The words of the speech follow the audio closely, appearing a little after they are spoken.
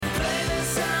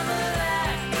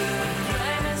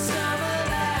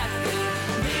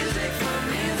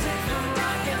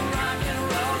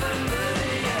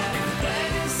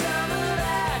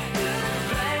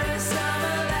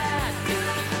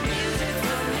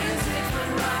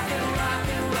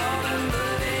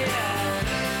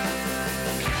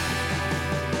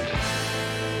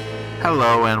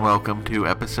Hello and welcome to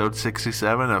episode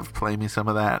 67 of Play Me Some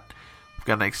of That. We've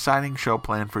got an exciting show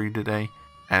planned for you today,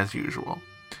 as usual.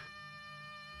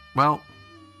 Well,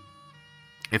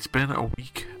 it's been a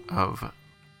week of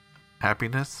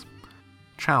happiness,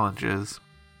 challenges,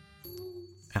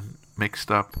 and mixed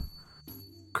up,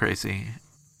 crazy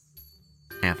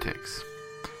antics.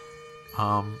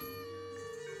 I'm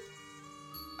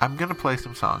gonna play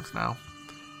some songs now,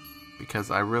 because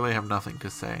I really have nothing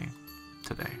to say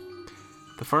today.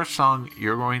 The first song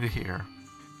you're going to hear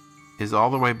is all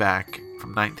the way back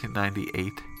from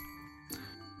 1998.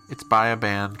 It's by a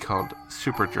band called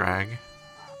Superdrag,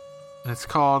 and it's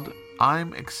called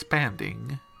I'm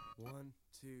Expanding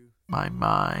My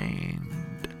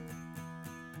Mind.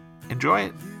 Enjoy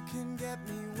it. You can get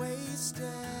me wasted.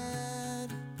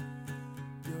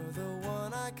 You're the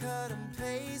one I cut and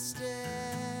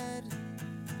pasted,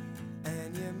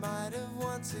 and you might have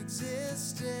once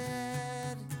existed.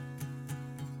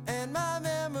 And my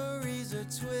memories are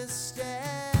twisted.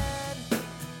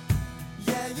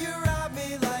 Yeah, you robbed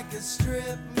me like a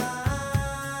strip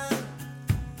mine,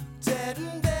 dead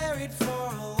and buried for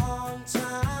a long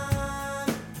time.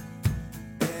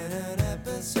 In an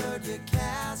episode you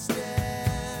casted,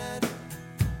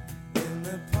 in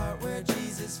the part where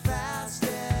Jesus fasted.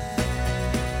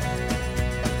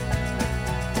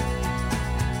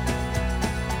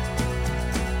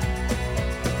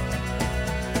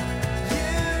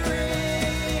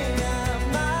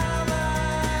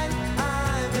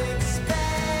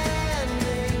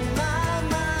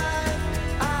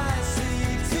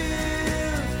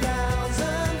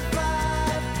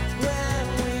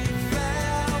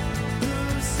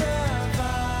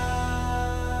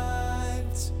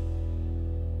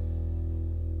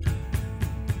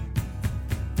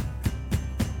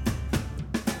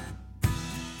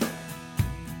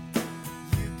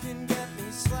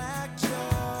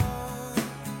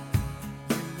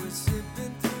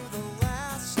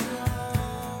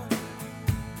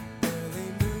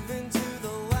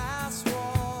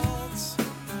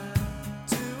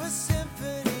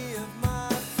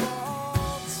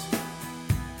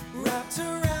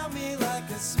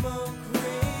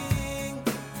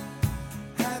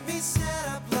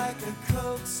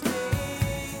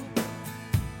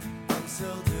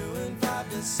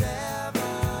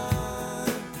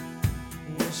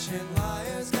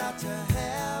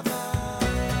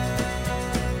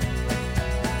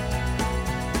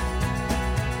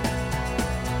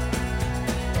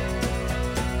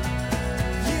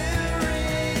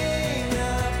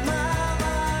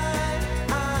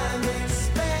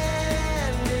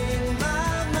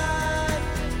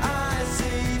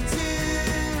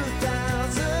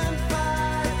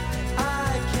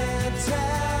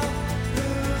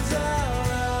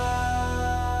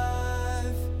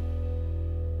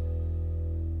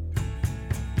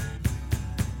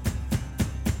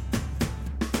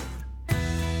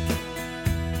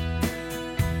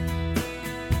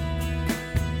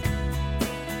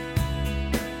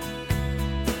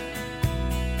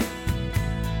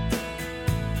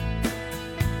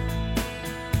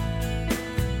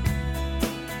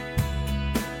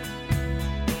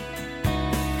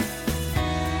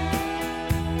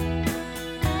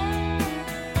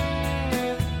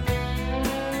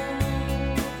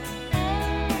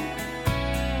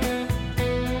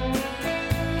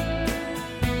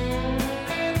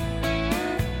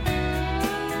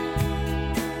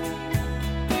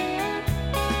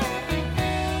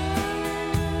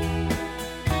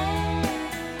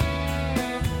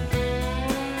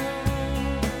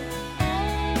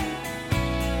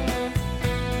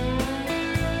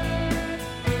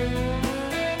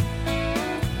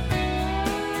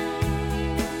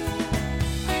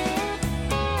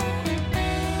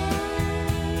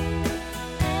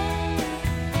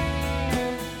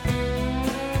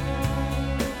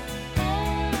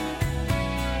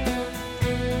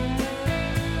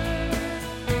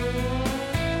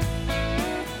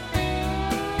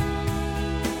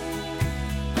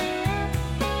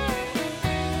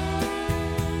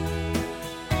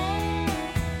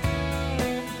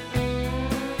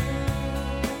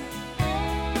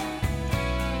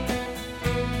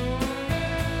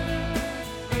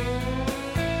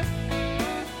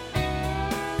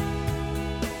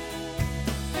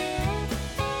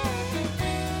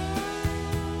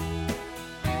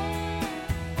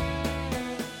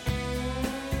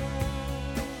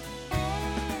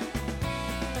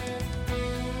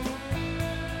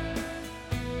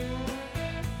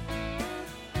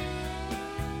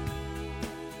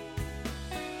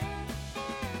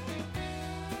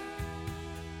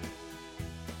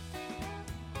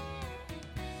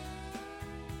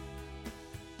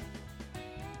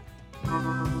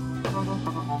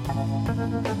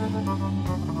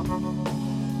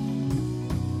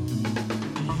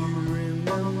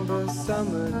 Remember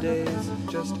summer days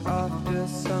just after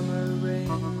summer rain,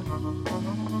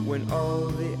 when all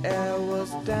the air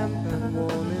was damp and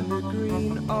warm in the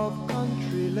green of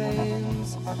country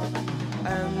lanes,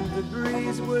 and the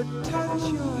breeze would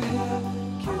touch your hair,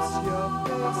 kiss your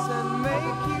face and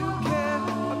make you care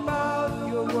about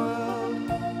your world,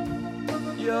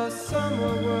 your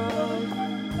summer world.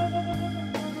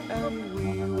 And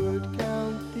we would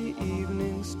count the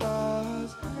evening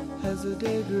stars as the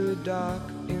day grew dark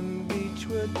in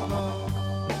Beechwood Park.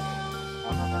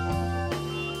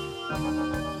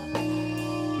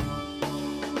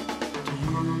 Do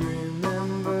you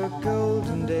remember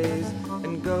golden days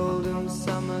and golden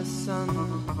summer sun?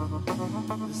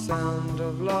 The sound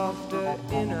of laughter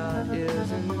in our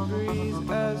ears in the breeze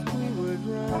as we would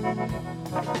run.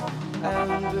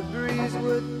 And the breeze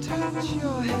would touch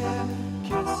your hair,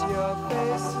 kiss your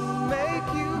face and make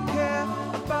you care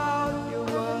about your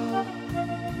world,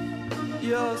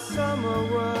 your summer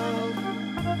world.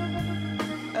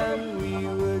 And we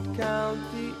would count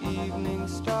the evening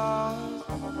stars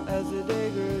as the day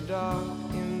grew dark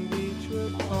in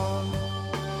Beechwood Park.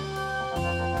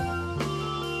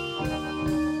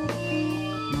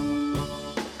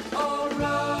 Oh,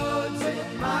 roads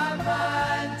in my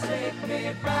mind, take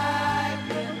me back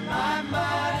in my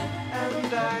mind.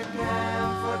 And I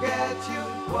can't forget you,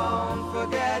 won't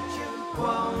forget you,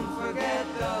 won't forget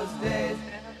those days.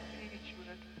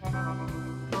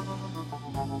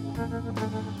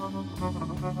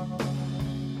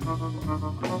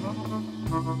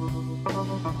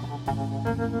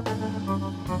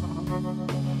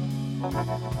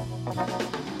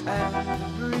 And the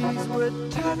breeze would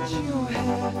touch your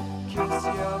hair, kiss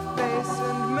your face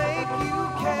and make you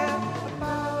care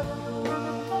about your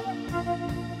world,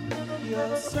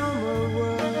 your summer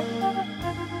world.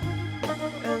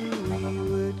 And we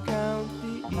would count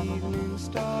the evening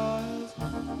stars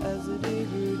as the day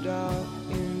grew dark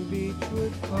in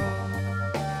Beechwood Park.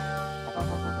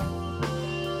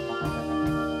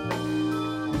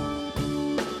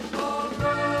 All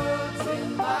roads in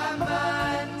my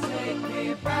mind take me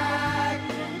back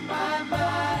in my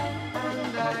mind.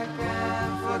 And I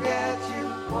can't forget you,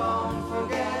 won't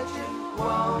forget you,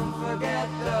 won't forget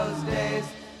those days.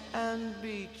 And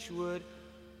Beechwood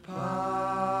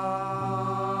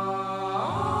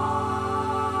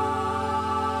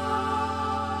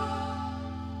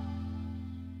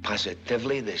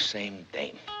Positively the same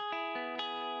thing.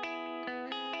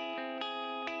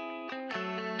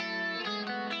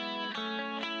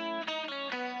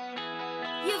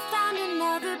 You found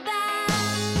another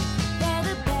band. They're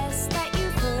the best that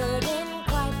you've heard in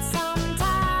quite some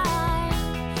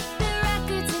time. The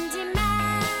record's in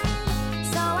demand,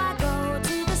 so I go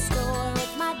to the store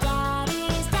with my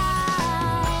daddy's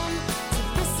dime to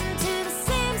listen to the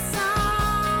same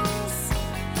songs,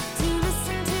 to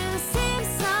listen to the same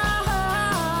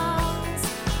songs.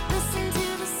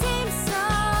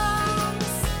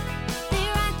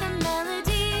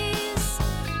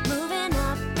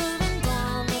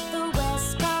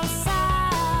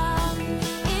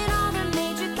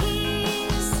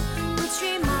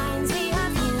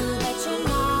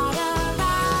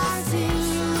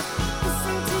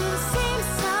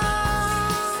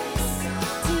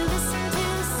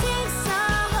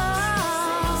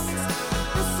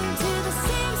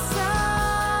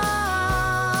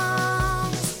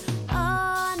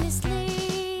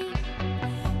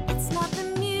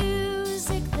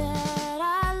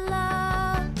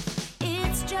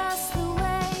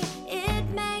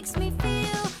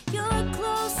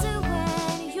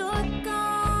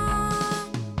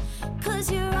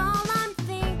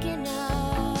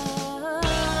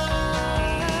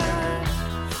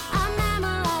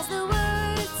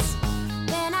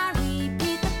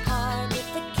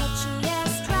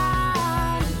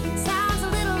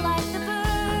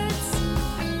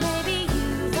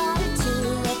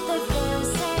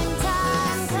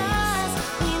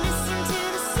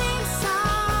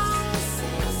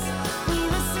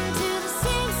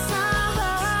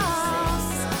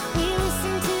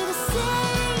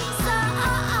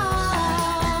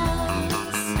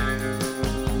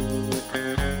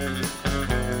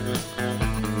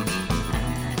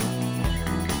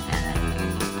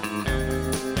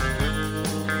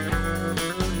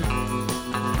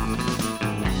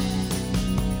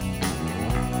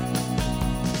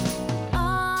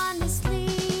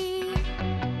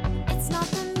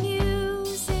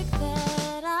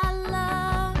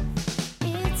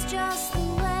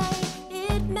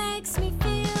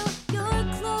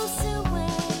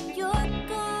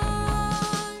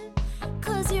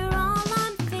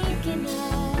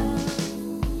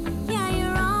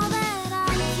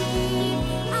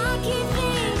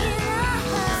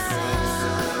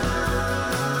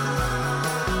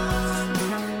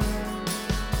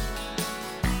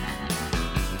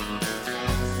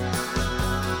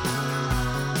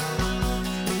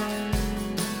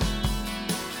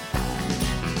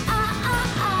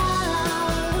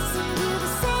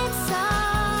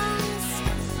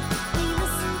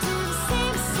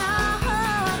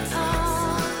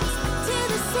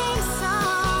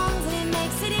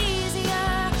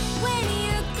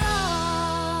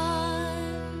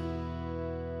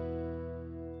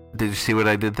 Did you see what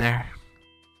I did there?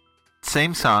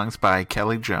 Same songs by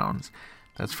Kelly Jones.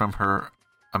 That's from her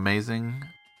amazing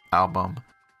album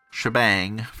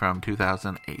SheBANG from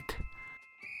 2008.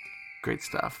 Great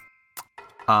stuff.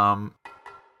 And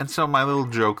so my little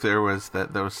joke there was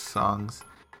that those songs,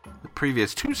 the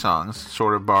previous two songs,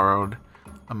 sort of borrowed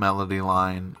a melody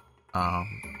line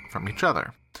from each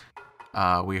other.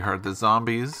 We heard The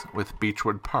Zombies with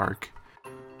Beechwood Park.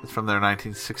 It's from their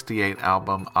 1968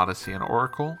 album Odessey and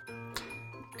Oracle.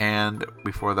 And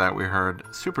before that we heard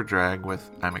Superdrag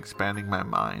with I'm Expanding My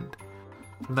Mind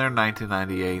from their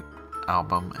 1998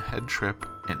 album Head Trip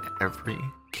in Every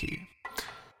Key.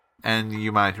 And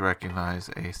you might recognize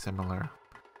a similar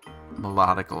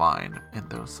melodic line in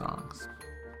those songs.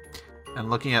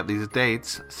 And looking at these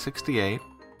dates, 68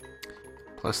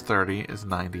 plus 30 is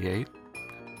 98,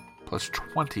 plus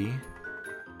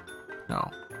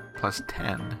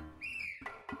 10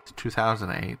 is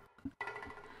 2008,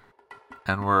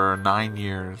 and we're 9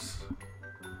 years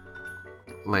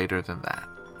later than that.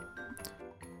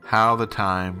 How the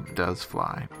time does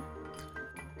fly.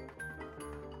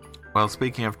 Well,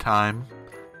 speaking of time,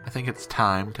 I think it's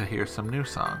time to hear some new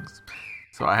songs.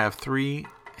 So I have 3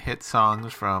 hit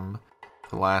songs from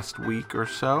the last week or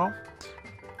so.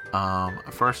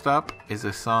 First up is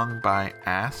a song by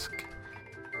Ask.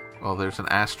 Well, there's an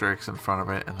asterisk in front of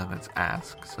it, and then it's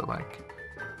Ask. So, like,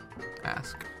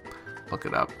 Ask. Look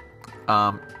it up.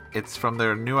 It's from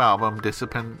their new album,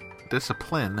 Discipline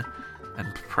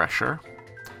and Pressure,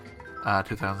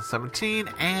 2017,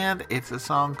 and it's a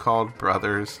song called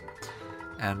Brothers.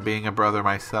 And being a brother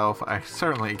myself, I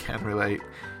certainly can relate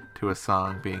to a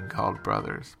song being called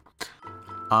Brothers.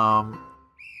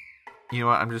 You know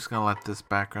what? I'm just going to let this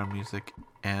background music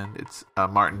end. It's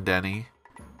Martin Denny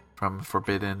from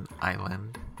Forbidden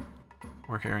Island.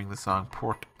 We're hearing the song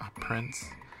Port-au-Prince.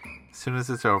 As soon as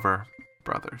it's over,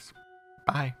 Brothers.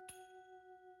 Bye.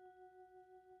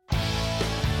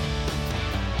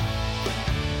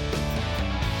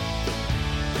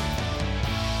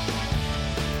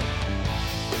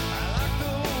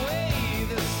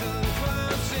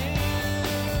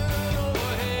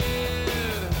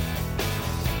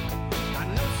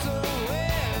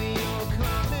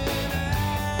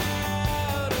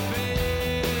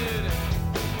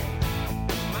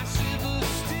 My silver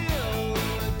still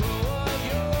in the glow of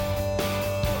your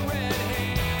red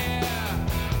hand.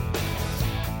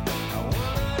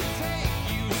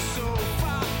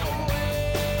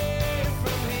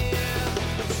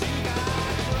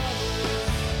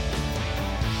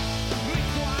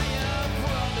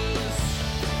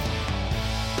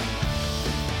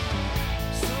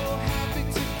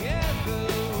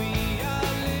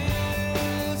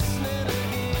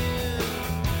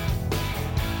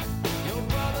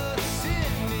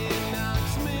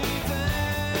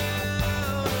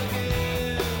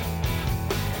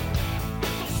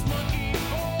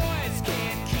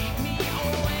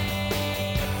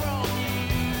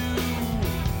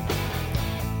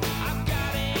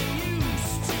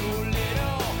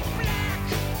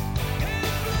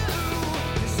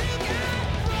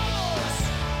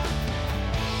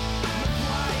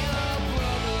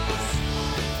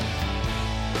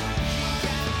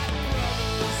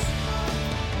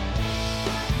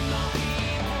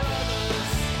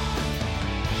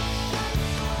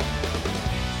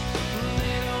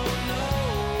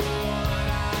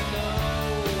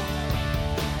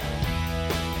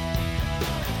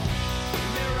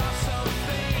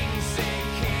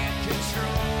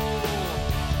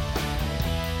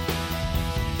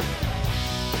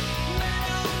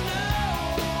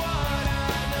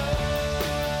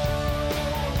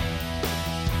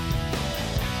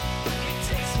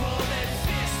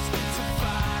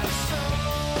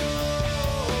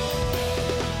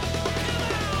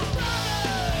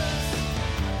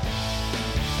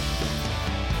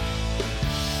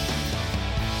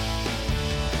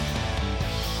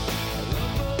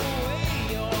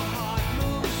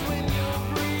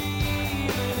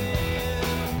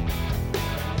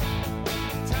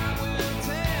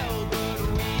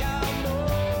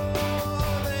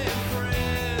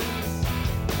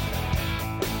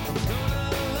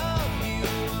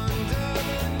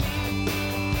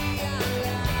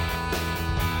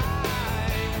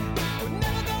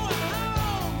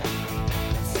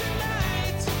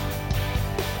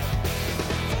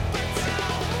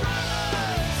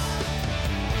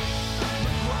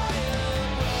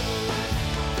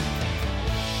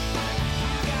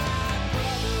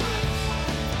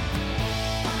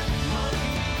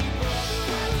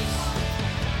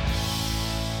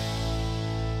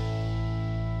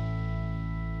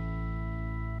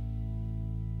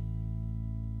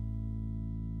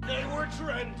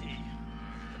 trendy.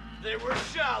 They were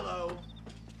shallow.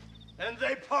 And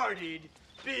they partied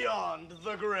beyond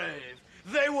the grave.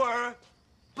 They were,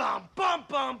 bum, bum,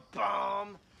 bum,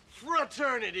 bum,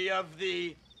 fraternity of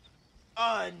the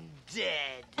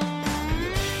undead.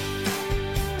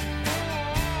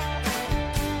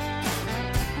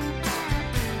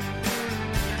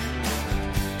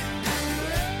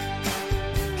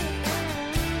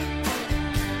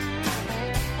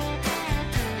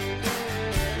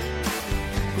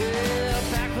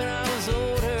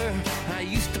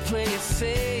 Play it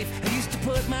safe. I used to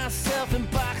put myself in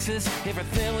boxes.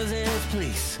 Everything was in its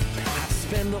place. I'd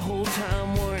spend the whole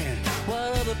time worrying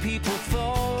what other people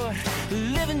thought.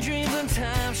 Living dreams and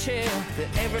timeshare that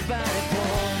everybody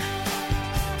bought.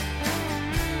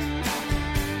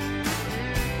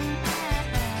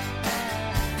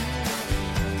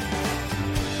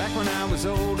 Back when I was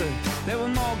older, there were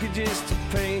mortgages to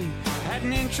pay. Had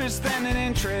an interest and an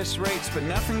interest rates, but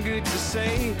nothing good to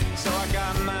say. So I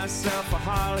got myself a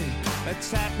Harley, a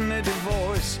tat and a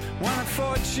divorce. Won a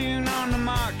fortune on the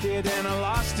market and I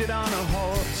lost it on a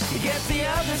horse. You get the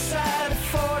other side of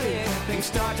 40, things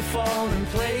start to fall in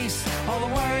place. All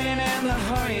the worrying and the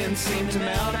hurrying seem to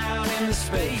melt out into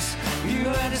space. You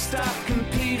learn to stop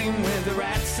competing with the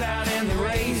rats out in the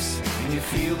race, and you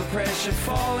feel the pressure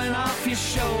falling off your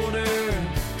shoulder.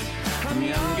 I'm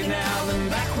younger now than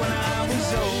back when I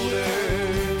was older.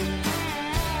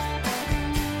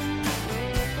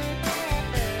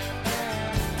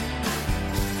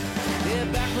 Yeah,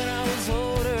 back when I was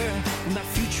older, with my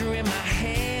future in my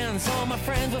hands. All my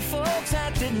friends were folks I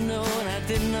didn't know and I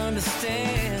didn't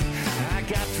understand. I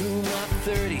got through my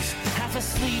 30s, half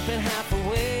asleep and half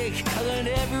awake. I learned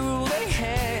every rule they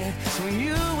had, so we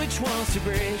knew which ones to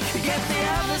break. You get the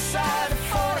other side of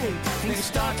 40, things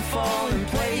start to fall in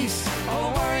place.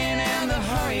 All the worrying and the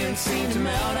hurrying seem to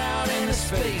melt out into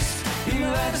space. You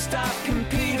learn to stop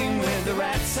competing with the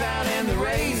rats out in the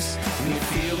race, and you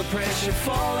feel the pressure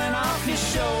falling off your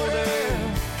shoulder.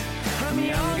 I'm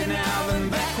younger now than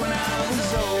back when I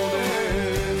was older.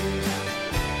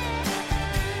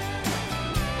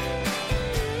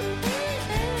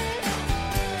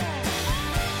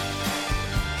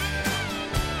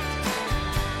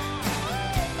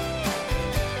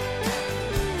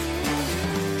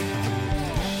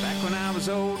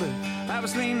 Older, I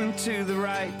was leaning to the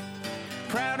right,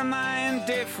 proud of my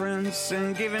indifference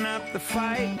and giving up the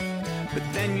fight. But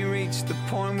then you reach the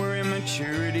point where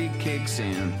immaturity kicks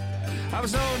in. I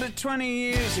was older 20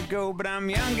 years ago, but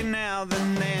I'm younger now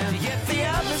than then. You get the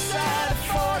other side of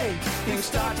 40, things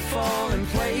start to fall in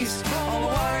place. All the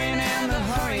worrying and the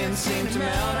hurrying seem to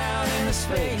melt out into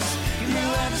space. You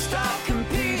learn to stop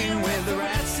competing with the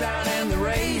rats out in the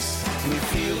race, and you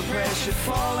feel the pressure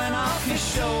falling off your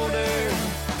shoulder.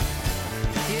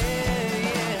 Yeah,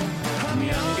 yeah. I'm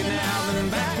younger now than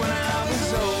back when I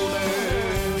was older.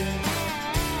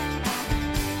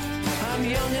 I'm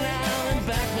younger now than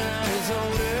back when I was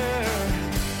older.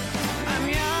 I'm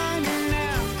younger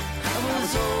now, I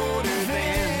was older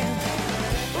then.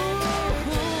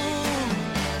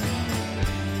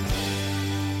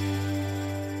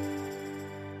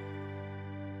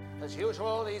 As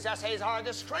usual, these essays are a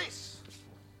disgrace.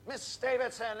 Miss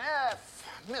Davidson, F.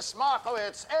 Miss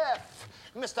Markowitz, F.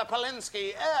 Mr.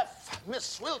 Polinsky, F.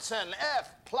 Miss Wilson,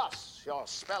 F. Plus, your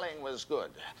spelling was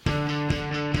good.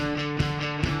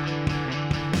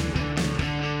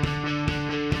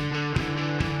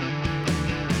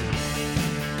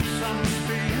 Some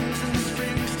springs and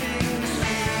Springsteen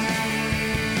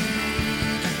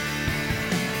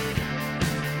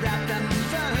wrap them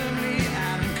firmly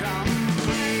and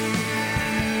complete,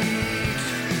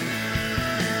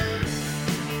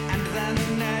 and then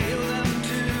nail them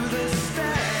to the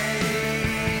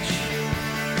stage.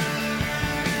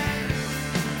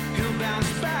 He'll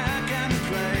bounce back and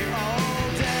play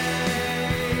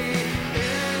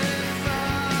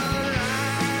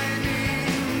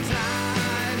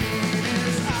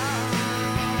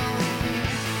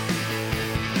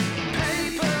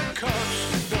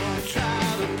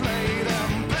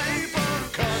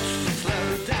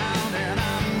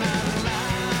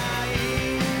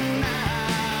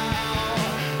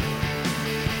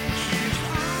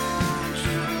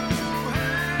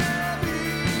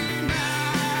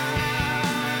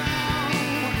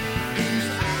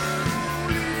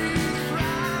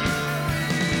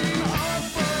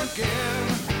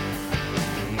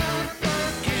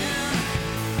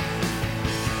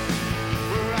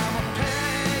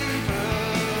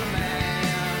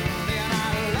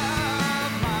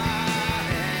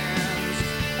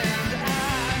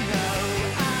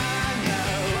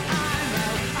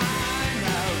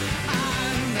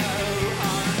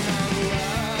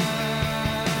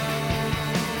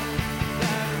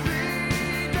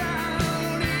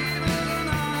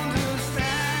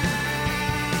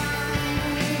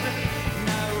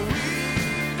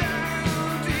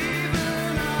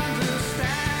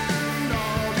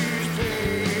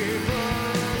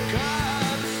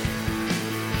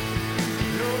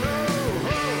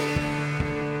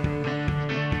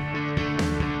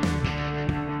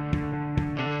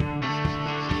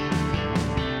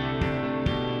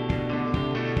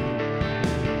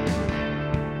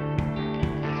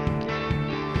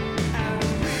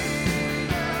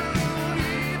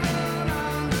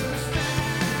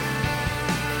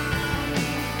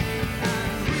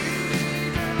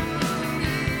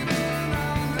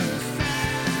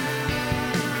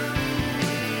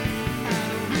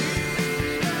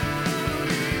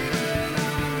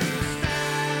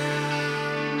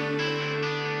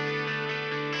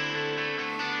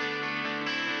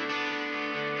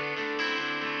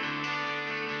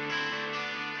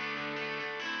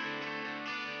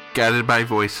Guided by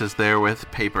Voices there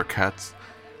with Paper Cutz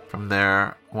from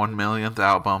their 1 millionth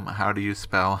album, How Do You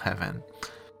Spell Heaven?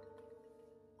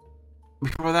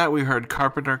 Before that, we heard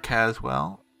Carpenter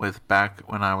Caswell with Back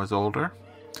When I Was Older.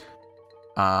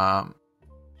 Of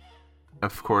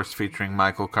course, featuring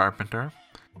Michael Carpenter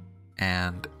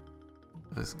and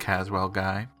this Caswell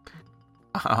guy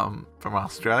from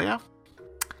Australia.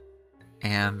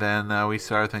 And then we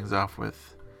started things off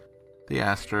with the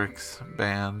Asterix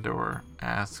Band, or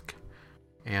Ask,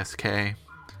 ASK,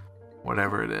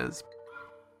 whatever it is.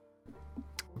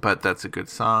 But that's a good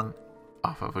song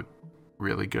off of a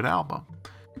really good album.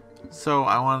 So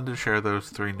I wanted to share those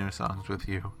 3 new songs with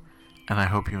you, and I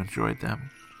hope you enjoyed them.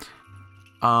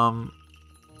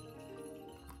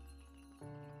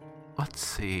 Let's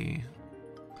see.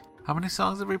 How many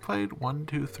songs have we played? 1,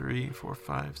 2, 3, 4,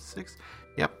 5, 6.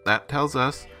 Yep, that tells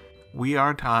us we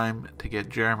are time to get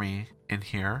Jeremy in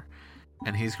here,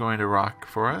 and he's going to rock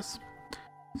for us.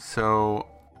 So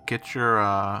get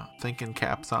your thinking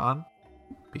caps on,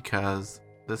 because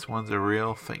this one's a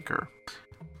real thinker.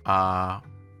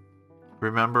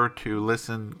 Remember to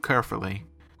listen carefully,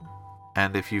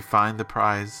 and if you find the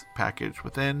prize package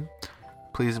within,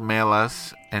 please mail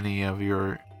us any of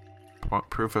your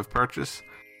proof of purchase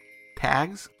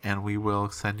tags, and we will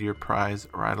send your prize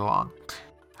right along.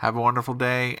 Have a wonderful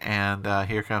day, and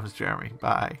here comes Jeremy.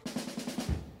 Bye.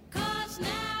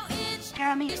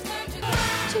 Jeremy.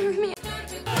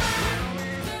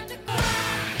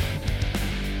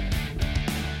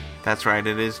 That's right,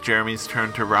 it is Jeremy's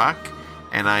turn to rock,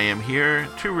 and I am here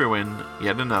to ruin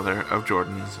yet another of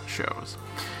Jordan's shows.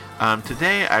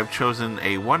 Today I've chosen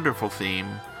a wonderful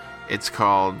theme. It's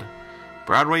called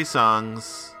Broadway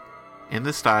Songs in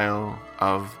the Style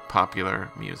of Popular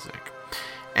Music.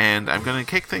 And I'm going to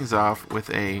kick things off with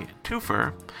a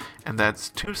twofer, and that's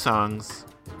 2 songs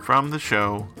from the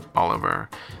show Oliver.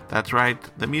 That's right,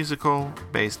 the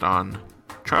based on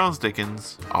Charles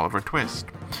Dickens' Oliver Twist.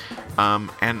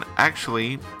 And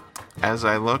actually, as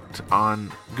I looked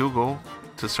on Google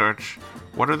to search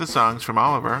what are the songs from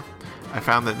Oliver, I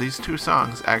found that these 2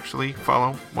 songs actually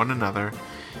follow one another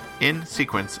in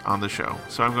sequence on the show.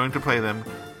 So I'm going to play them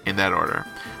in that order.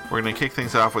 We're going to kick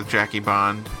things off with Jackie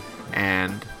Bond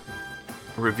and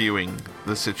reviewing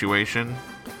the situation,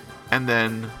 and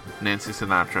then Nancy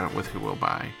Sinatra with Who Will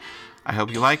Buy. I hope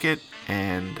you like it,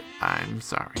 and I'm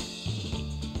sorry.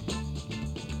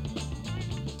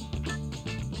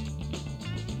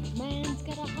 Man's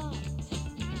got a heart,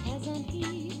 hasn't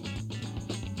he?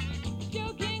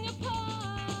 Joking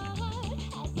apart,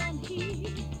 hasn't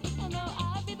he? I know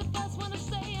I'd be the first one to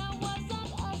say I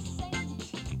wasn't a saint.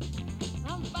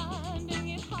 I'm finding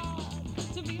it hard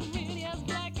to be really as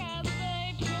black as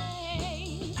they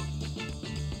paint.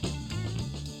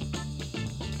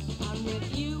 I'm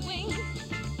reviewing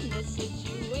the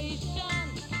situation.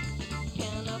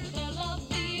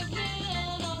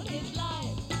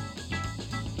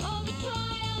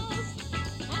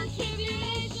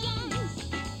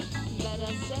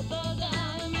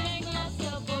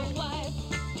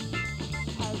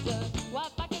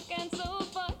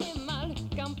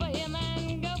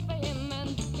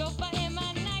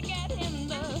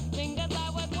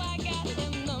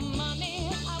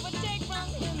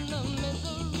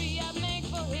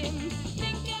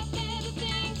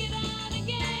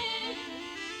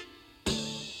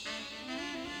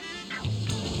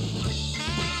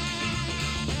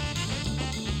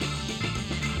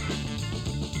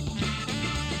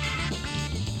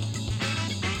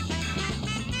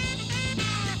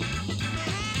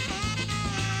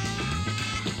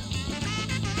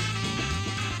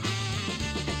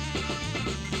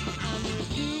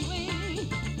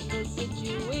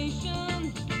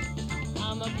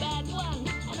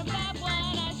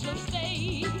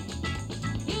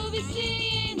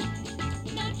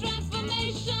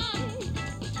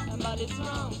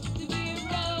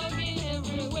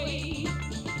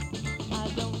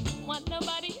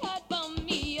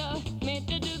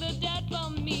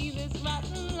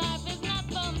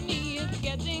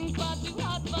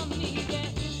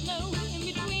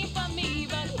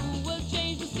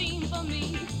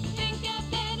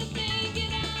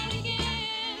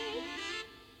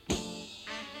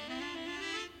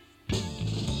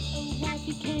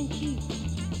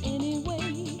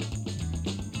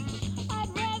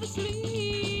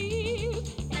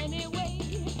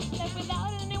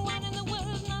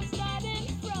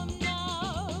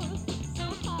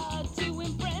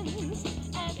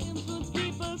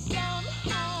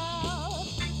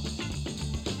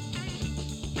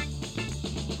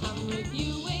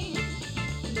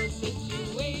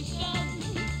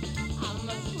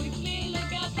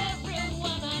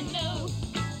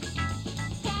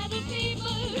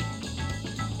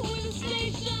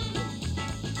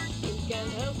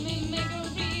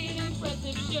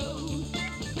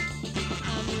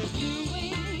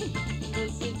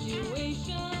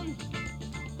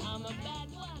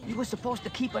 we're supposed to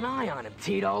keep an eye on him,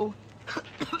 Tito.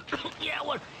 Yeah,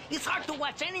 well, it's hard to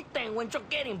watch anything when you're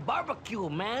getting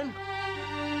barbecued, man.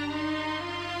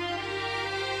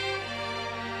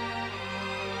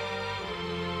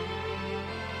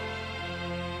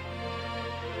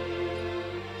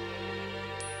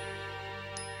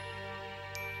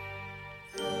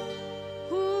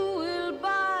 Who will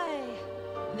buy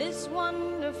this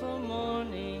wonderful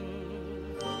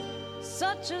morning?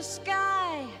 Such a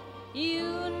sky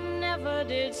you never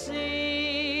did see.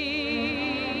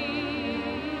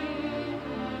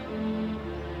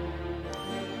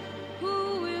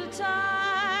 Who will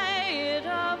tie it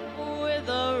up with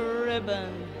a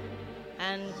ribbon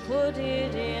and put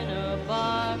it in a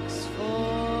box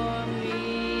for me?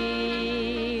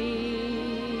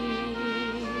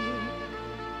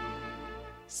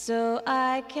 So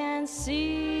I can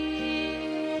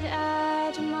see it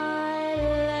at my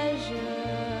leisure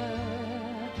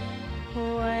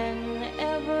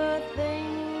whenever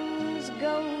things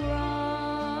go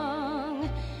wrong,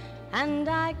 and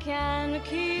I can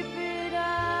keep it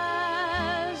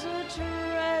as a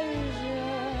treasure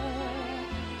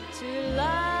to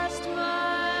last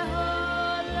my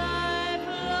whole life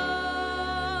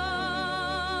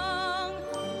long.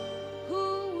 Who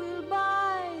will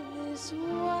buy this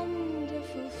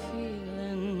wonderful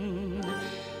feeling?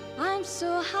 I'm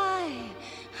so high,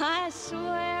 I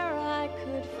swear I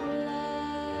could fly.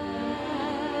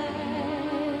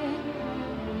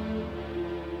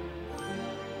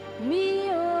 Me,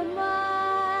 oh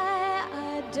my,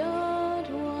 I don't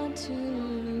want to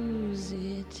lose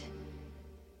it.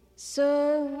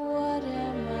 So what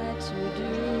am I to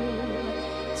do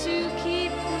to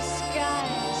keep the sky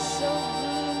so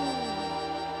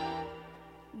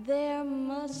blue? There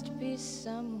must be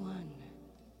someone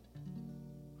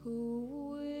who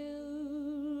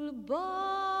will buy.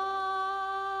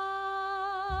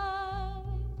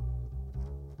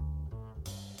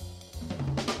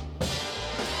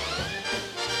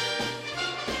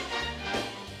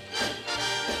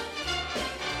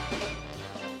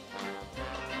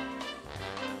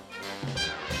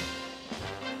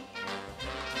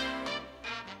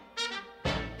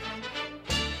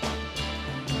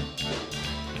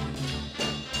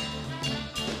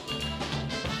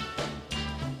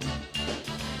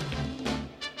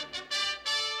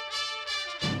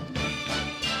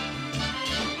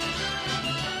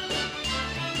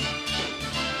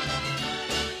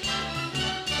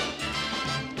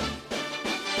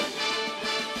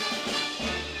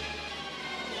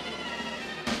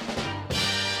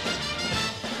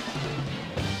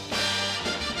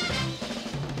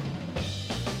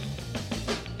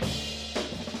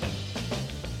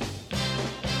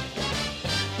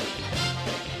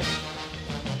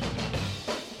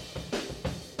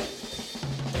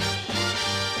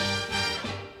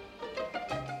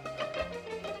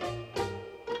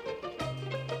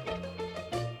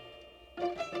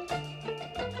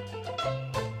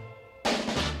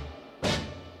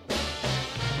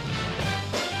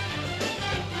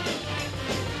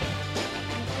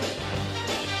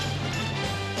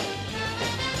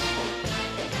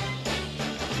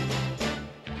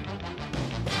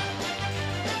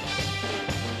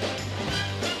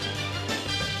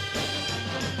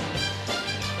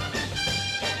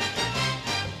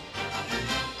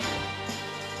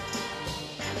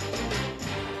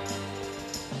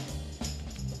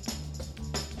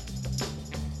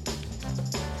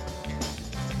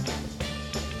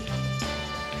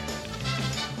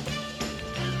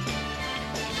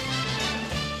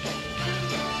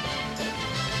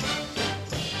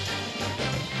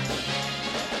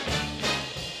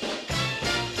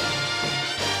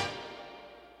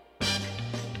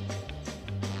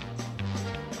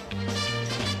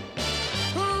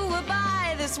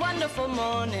 Wonderful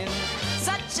morning,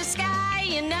 such a sky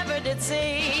you never did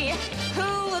see.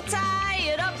 Who will tie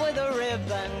it up with a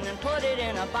ribbon and put it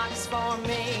in a box for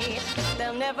me?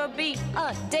 There'll never be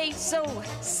a day so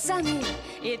sunny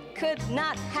it could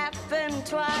not happen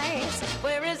twice.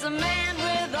 Where is a man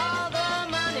with all the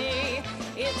money?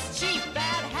 It's cheap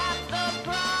at half the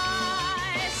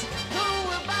price. Who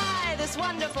will buy this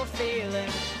wonderful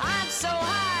feeling? I'm so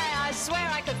high, I swear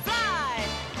I could fly.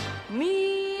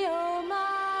 Me, oh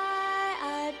my,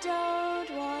 I don't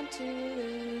want to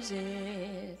lose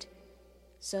it.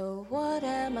 So what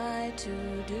am I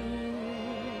to do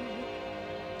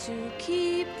to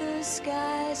keep the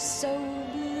sky so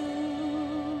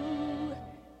blue?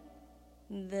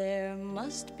 There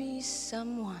must be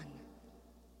someone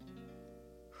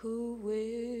who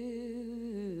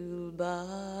will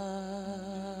buy.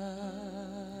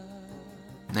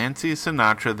 Nancy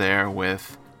Sinatra there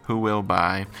with Who Will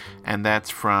Buy, and that's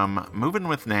from Movin'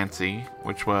 with Nancy,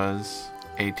 which was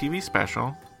a TV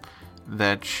special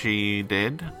that she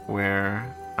did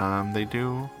where they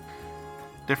do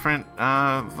different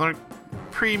like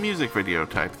pre-music video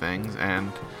type things,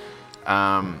 and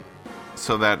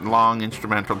so that long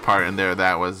instrumental part in there,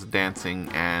 that was dancing,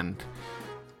 and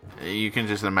you can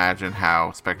just imagine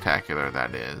how spectacular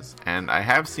that is. And I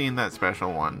have seen that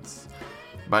special once,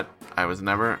 but I was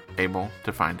never able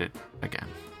to find it again.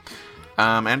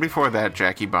 And before that,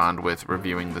 Jackie Bond with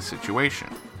Reviewing the Situation.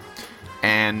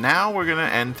 And now we're going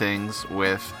to end things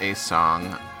with a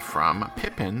song from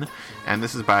Pippin, and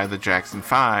this is by the Jackson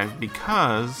 5,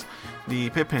 because the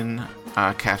Pippin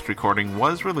cast recording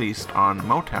was released on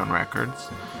Motown Records.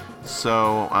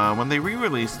 So when they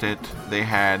re-released it, they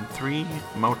had 3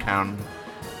 Motown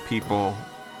people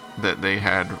that they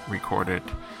had recorded,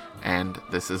 and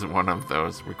this is one of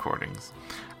those recordings.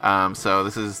 So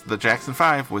this is the Jackson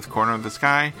 5 with Corner of the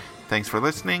Sky. Thanks for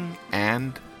listening,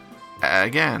 and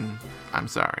again, I'm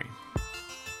sorry.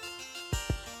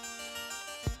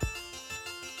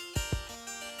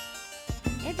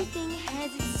 Everything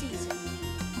has its season.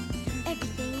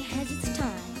 Everything has its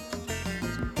time.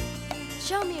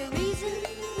 Show me a reason,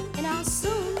 and I'll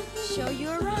soon show you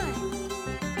a rhyme.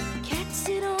 Cats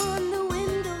sit on the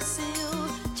windowsill,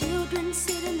 children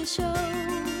sit in the show.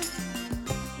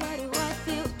 Why do I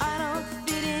feel I don't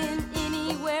fit in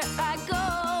anywhere I go?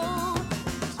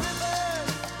 Rivers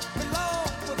belong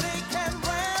where they can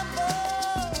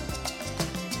ramble.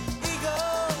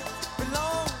 Eagles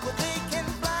belong where they can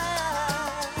fly.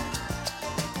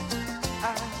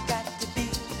 I've got to be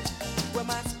where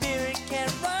my spirit can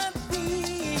run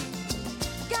free.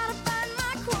 Gotta find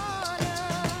my corner,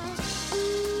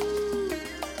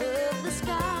 of the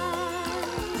sky.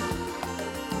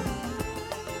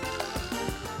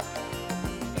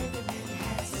 Every man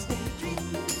has his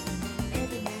daydream.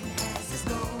 Every man has his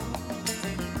goal.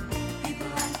 People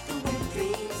like the way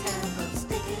dreams have them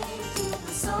sticking to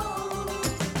the soul.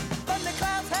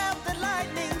 Thunderclouds have the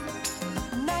lightning.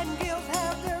 Nightingales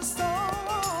have their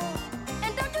song.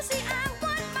 And don't you see, I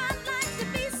want my life to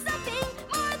be something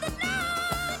more than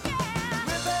known, yeah.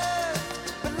 Rivers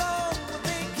belong where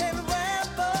they can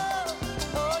ramble.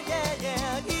 Oh yeah,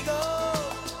 yeah.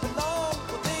 Eagles belong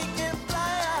where they can fly.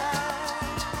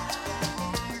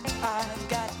 I've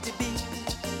got to be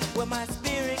where my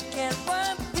spirit can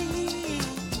run free.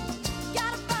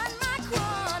 Gotta find my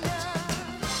corner,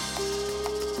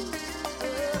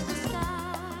 of the sky.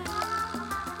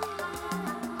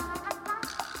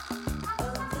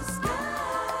 Of the sky.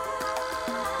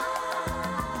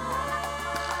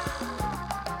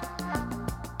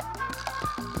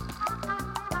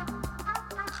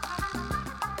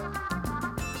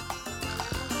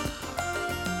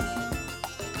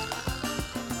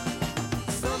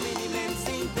 So many men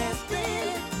seem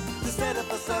desperate to settle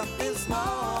for something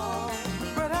small.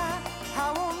 But I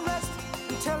won't rest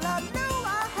until I know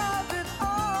I have it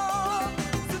all.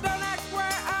 So don't ask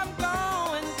where I'm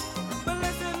going, but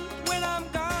listen when I'm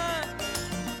gone.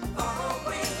 Far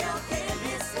away out there,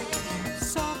 listen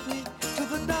softly to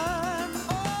the dawn.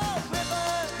 Oh,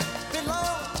 rivers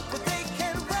belong where they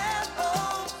can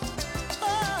ramble.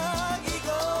 Oh,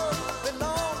 eagles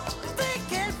belong where they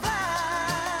can fly.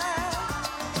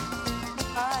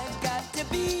 I've got to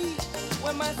be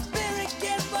where my spirit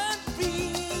can run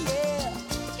free, yeah.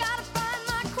 Gotta find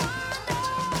my corner,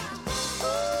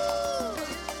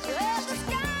 of the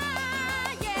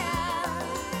sky, yeah.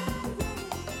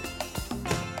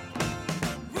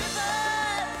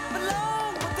 Rivers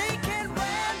belong where they can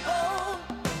ramble.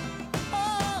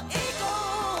 Oh,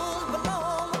 eagles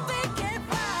belong where they can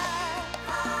fly.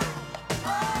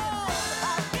 Oh,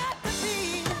 I've got to be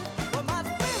where my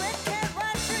spirit can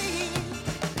run free.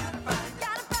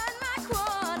 Gotta find my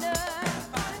corner,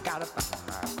 Gotta find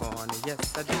my corner, yes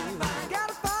I do.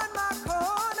 Gotta find my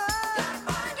corner.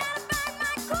 gotta find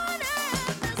my corner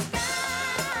of the sky.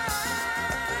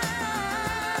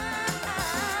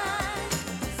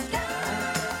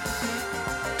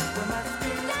 Where my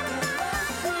spirit can run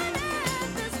free.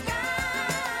 Of the sky.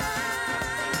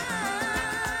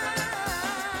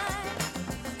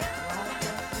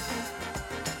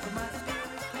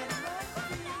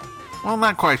 Well,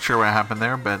 not quite sure what happened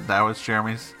there, but that was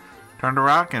Jeremy's turn to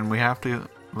rock, and we have to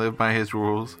live by his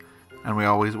rules, and we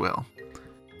always will.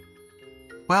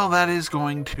 Well, that is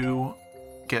going to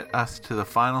get us to the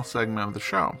final segment of the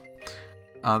show.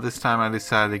 This time I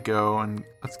decided to go and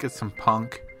let's get some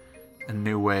punk and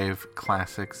new wave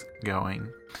classics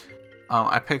going.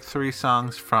 I picked 3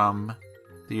 songs from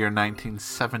the year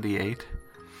 1978.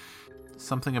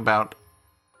 Something about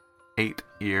 8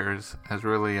 years has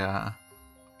really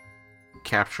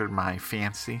captured my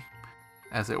fancy,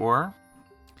 as it were.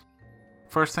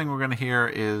 First thing we're going to hear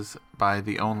is by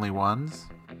The Only Ones,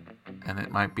 and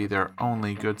it might be their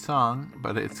only good song,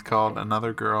 but it's called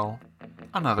Another Girl,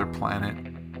 Another Planet.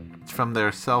 It's from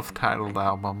their self-titled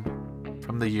album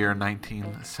from the year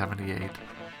 1978.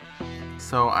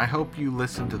 So I hope you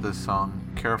listen to this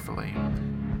song carefully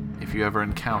if you ever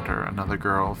encounter another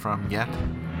girl from yet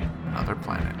another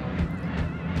planet.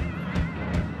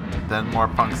 Then more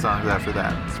punk songs after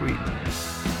that. Sweet.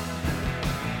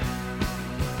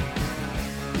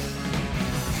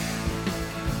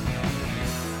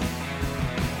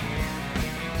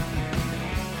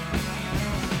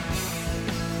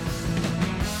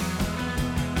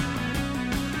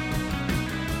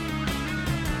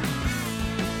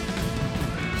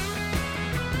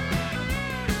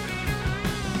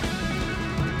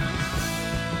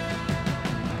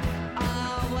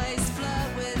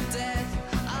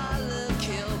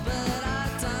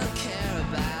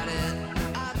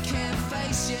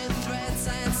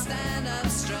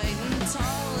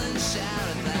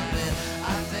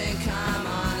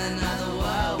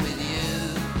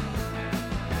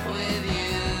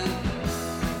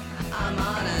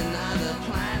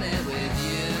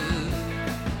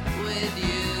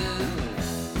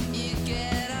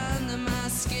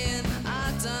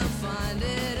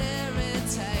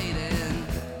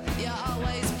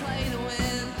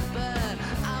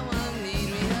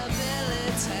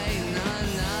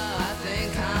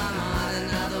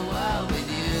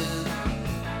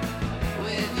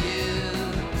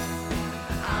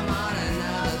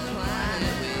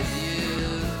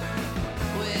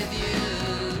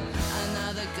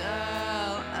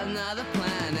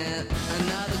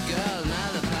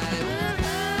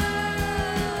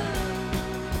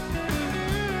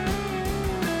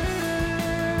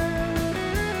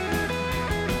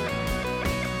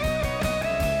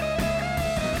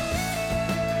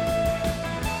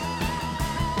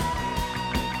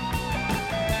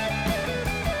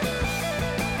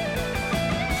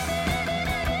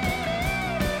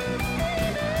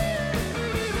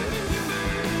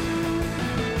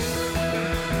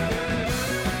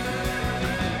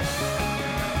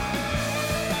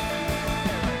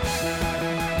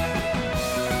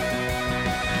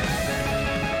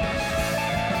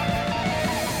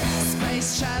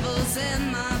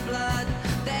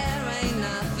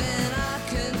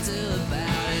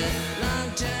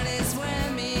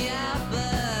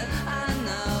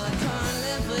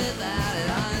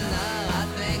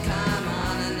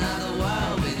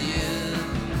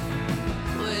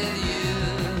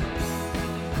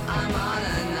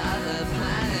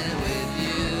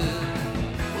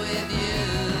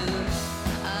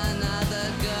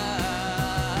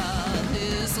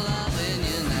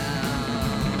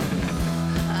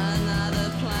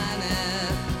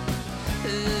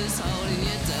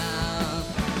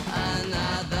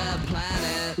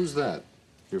 Who's that?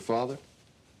 Your father?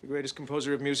 The greatest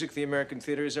composer of music the American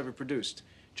theater has ever produced,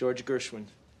 George Gershwin.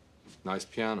 Nice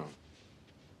piano.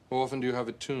 How often do you have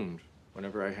it tuned?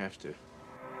 Whenever I have to.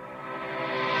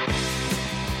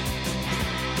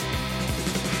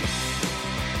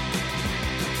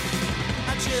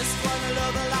 I just wanna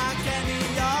love her like any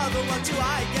other. What do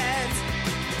I get?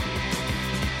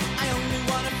 I only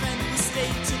want a friend who stay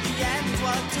to the end.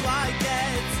 What do I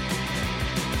get?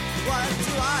 What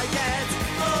do I get?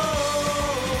 Oh,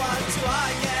 what do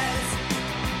I get?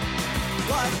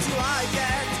 What do I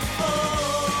get?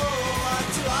 Oh, what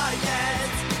do I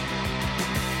get?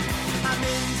 I'm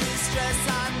in distress,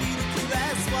 I need a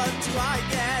caress. What do I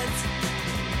get?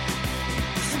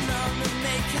 I'm on the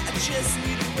make, I just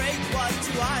need a break. What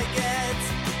do I get?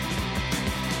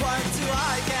 What do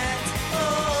I get?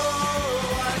 Oh,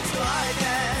 what do I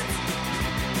get?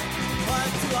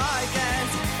 What do I get?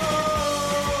 Oh,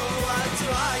 what do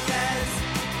I get?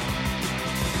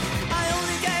 I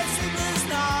only get sleepless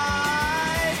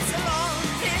nights alone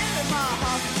here in my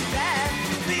heart to bed.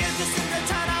 The interest in the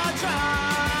town I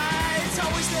tried. I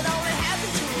wish that only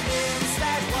happened to me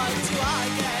instead. What do I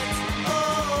get?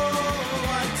 Oh,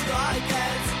 what do I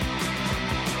get?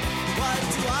 What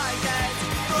do I get?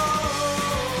 Oh,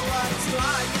 what do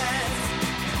I get?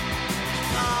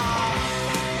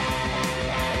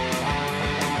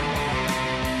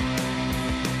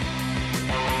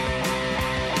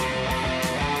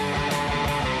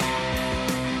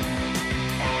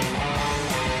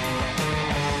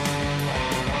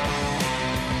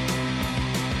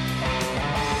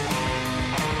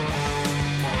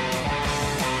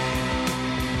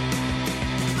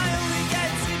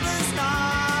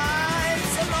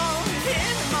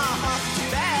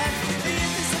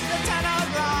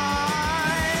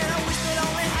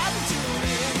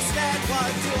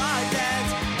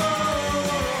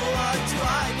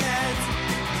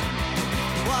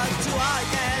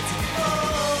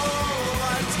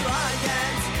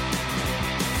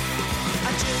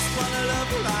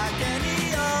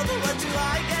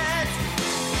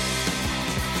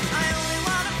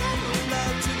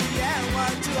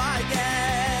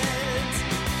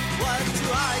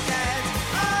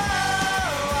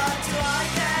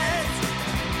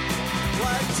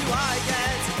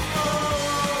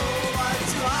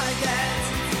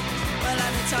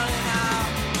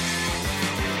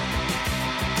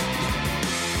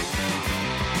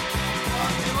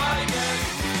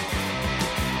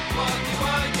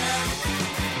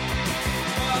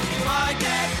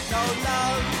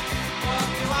 love. What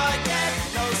do I get?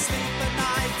 No sleep at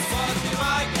night. What do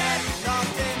I get?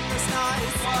 Nothing that's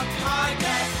nice. What do I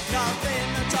get? Nothing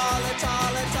at all, at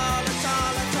all, at all, at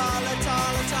all, at all, at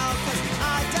all, at all. 'Cause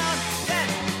I don't get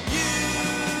you.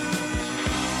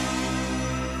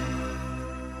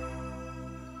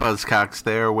 Buzzcocks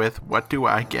there with What Do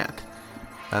I Get?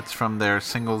 That's from their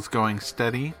Singles Going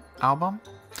Steady album.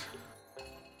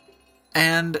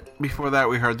 And before that,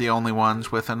 we heard The Only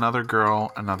Ones with Another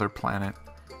Girl, Another Planet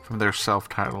from their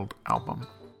self-titled album.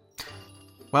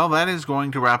 Well, that is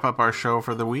going to wrap up our show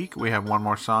for the week. We have one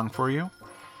more song for you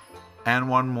and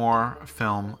one more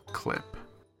film clip.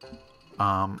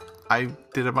 I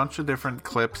did a bunch of different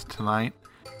clips tonight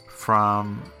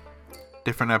from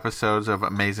different episodes of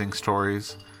Amazing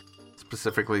Stories,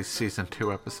 specifically Season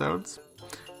 2 episodes.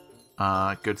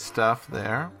 Good stuff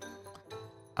there.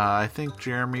 I think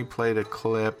Jeremy played a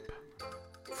clip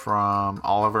from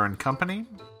Oliver and Company.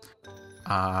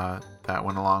 That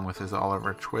went along with his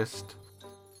Oliver Twist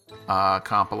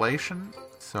compilation.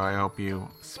 So I hope you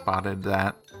spotted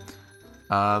that.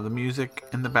 The music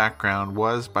in the background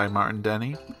was by Martin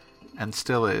Denny, and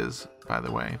still is, by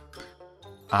the way,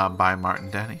 by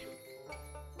Martin Denny.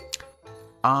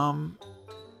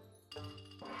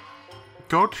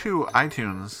 Go to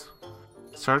iTunes,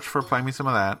 search for Play Me Some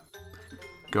of That,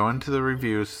 go into the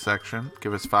reviews section,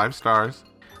 give us 5 stars,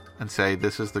 and say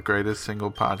this is the greatest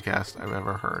single podcast I've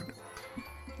ever heard.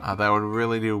 That would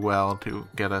really do well to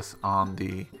get us on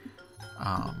the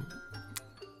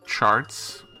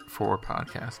charts for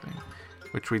podcasting,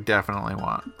 which we definitely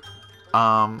want.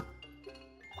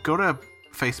 Go to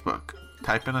Facebook,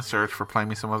 type in a search for Play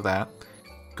Me Some of That,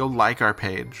 go like our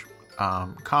page,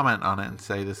 comment on it and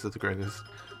say this is the greatest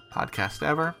podcast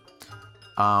ever.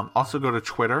 Also go to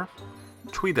Twitter,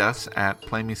 tweet us at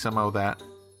Play Me Some of That,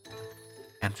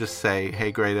 and just say,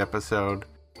 hey, great episode,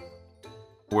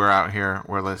 we're out here,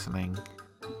 we're listening,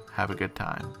 have a good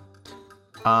time.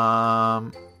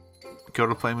 Go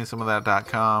to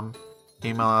playmesomeofthat.com,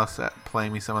 email us at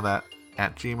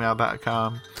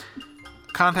playmesomeofthat@gmail.com.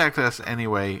 Contact us any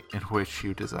way in which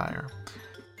you desire.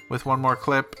 With one more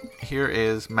clip, here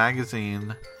is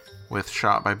Magazine with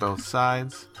Shot by Both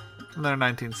Sides from their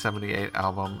 1978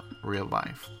 album, Real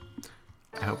Life.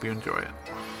 I hope you enjoy it.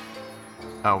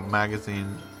 Oh,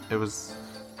 Magazine, it was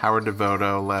Howard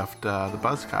Devoto left the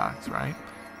Buzzcocks, right?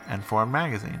 And formed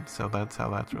Magazine, so that's how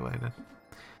that's related.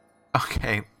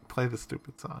 Okay, play the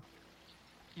stupid song.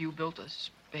 You built a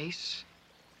space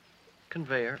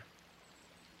conveyor.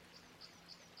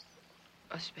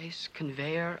 A space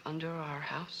conveyor under our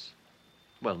house?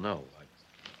 Well, no.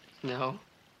 No?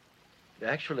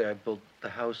 Actually, I built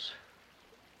the house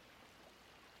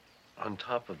on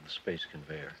top of the space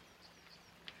conveyor.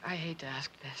 I hate to ask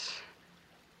this,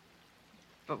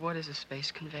 but what is a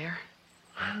space conveyor?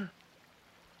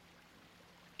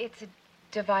 It's a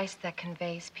device that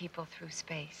conveys people through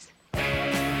space.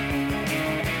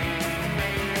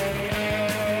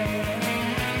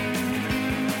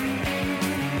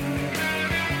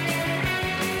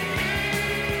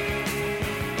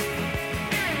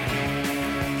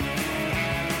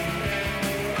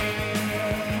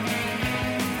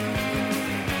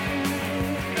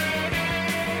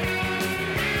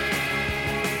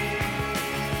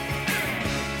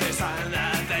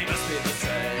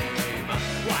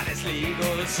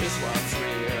 It's just what's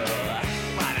real.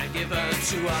 What I'm given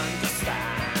to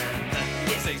understand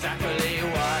is exactly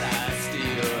what I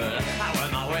steal. I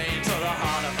went my way into the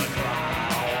heart of the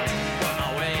crowd. Went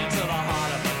my way into the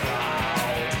heart of the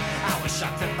crowd. I was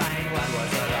shocked to find what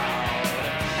was allowed.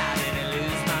 I didn't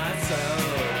lose my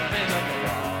soul in the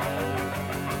crowd.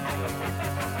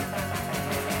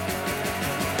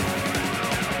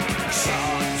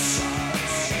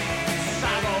 Shots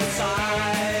by both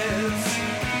sides.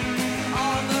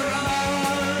 On the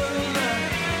run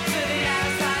to the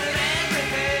outside of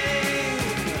everything.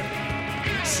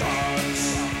 Shots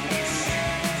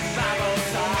by both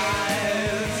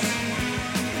sides.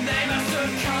 They must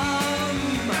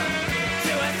succumb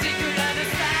to a secret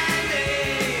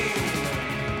understanding.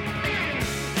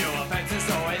 Your offense has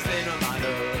always been on my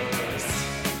nose.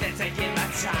 They're taking my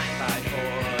time by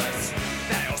force.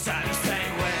 They all sound the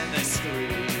same when they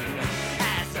scream.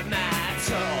 As a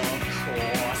matter of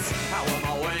course, I went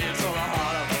my way into the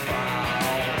heart of the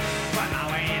crowd. Went my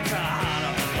way into the heart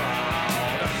of the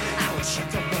crowd. I was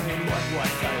shocked to find what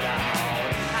was